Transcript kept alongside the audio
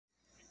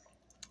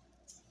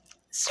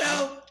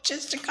So,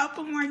 just a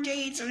couple more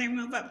days and I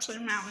move up to the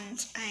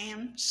mountains. I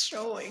am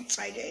so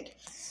excited.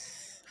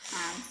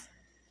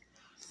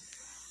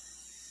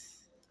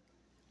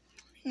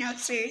 No,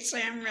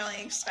 seriously, I'm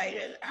really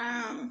excited.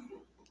 I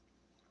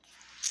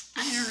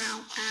don't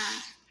know.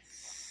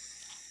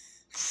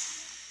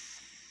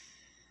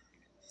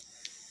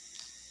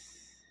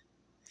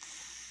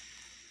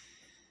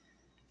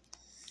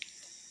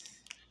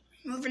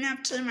 Moving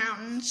up to the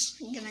mountains,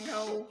 I'm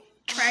gonna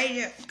try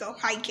to go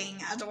hiking.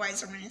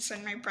 Otherwise, I'm gonna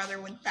send my brother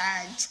with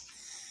bags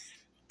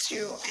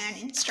and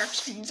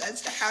instructions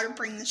as to how to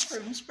bring the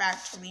shrooms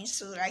back to me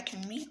so that I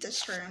can meet the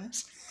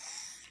shrooms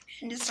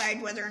and decide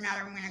whether or not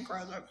I'm gonna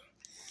grow them.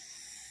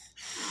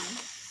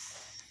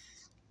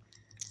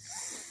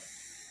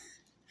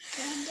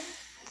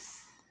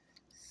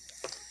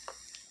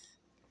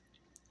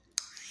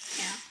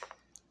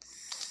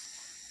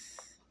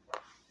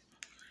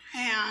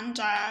 And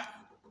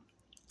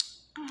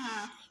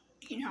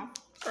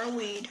grow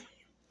weed.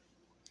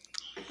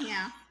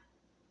 Yeah.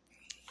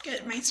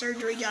 Get my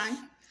surgery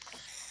done.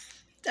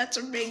 That's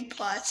a big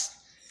plus.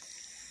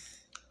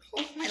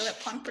 Oh, my lip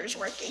plumper's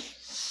working.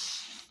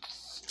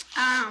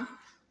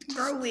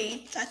 Grow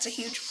weed. That's a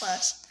huge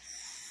plus.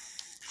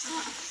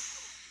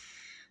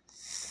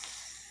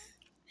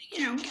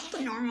 Get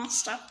the normal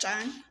stuff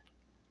done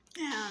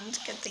and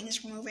get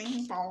things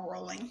moving, ball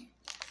rolling.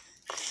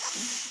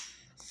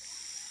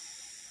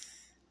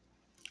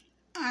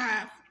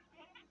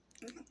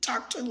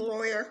 Talk to the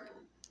lawyer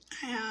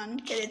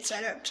and get it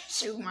set up to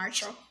sue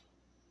Marshall.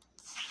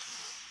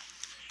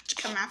 To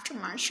come after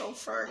Marshall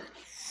for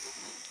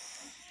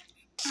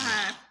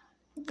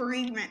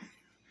bereavement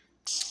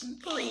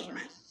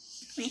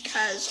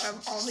because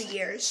of all the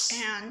years.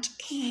 And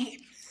who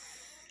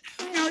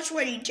knows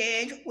what he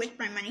did with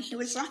my money. He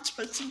was not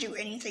supposed to do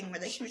anything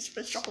with it. He was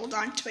supposed to hold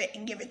on to it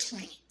and give it to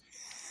me.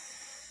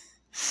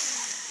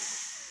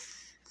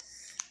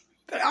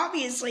 But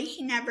obviously,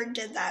 he never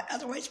did that.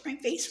 Otherwise, my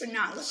face would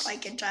not look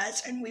like it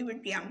does, and we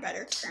would be on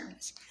better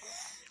terms.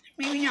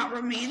 Maybe not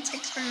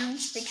romantic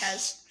terms,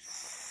 because,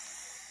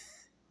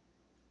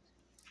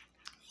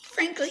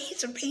 frankly,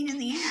 he's a pain in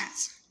the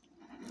ass.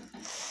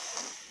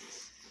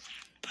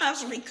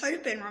 Possibly could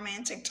have been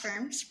romantic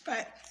terms,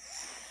 but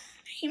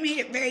he made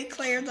it very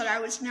clear that I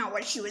was not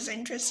what he was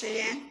interested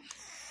in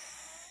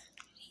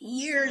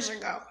years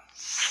ago.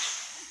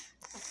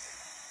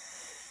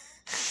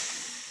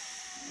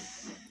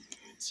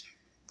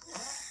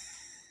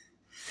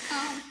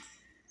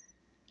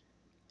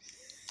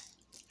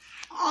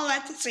 All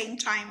at the same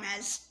time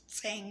as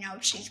saying, no,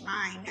 she's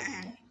mine,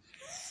 and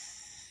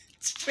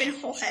it's been a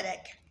whole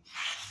headache.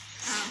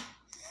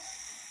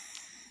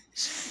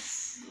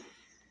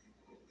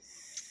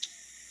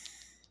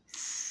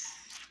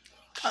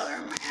 Color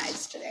in my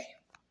eyes today.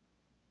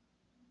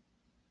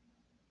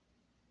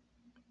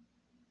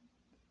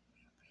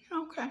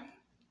 Okay.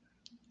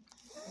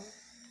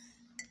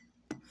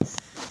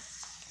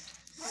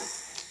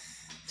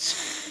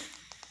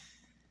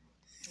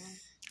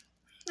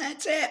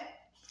 That's it.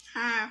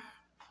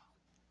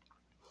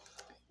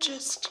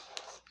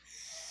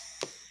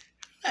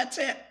 That's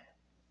it.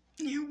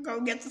 Go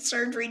get the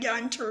surgery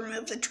done to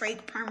remove the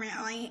trach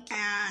permanently,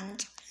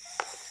 and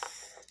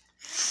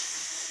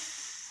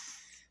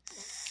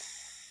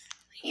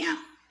yeah.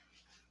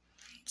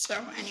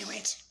 So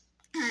anyways,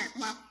 alright,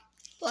 well,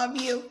 love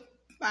you.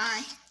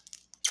 Bye.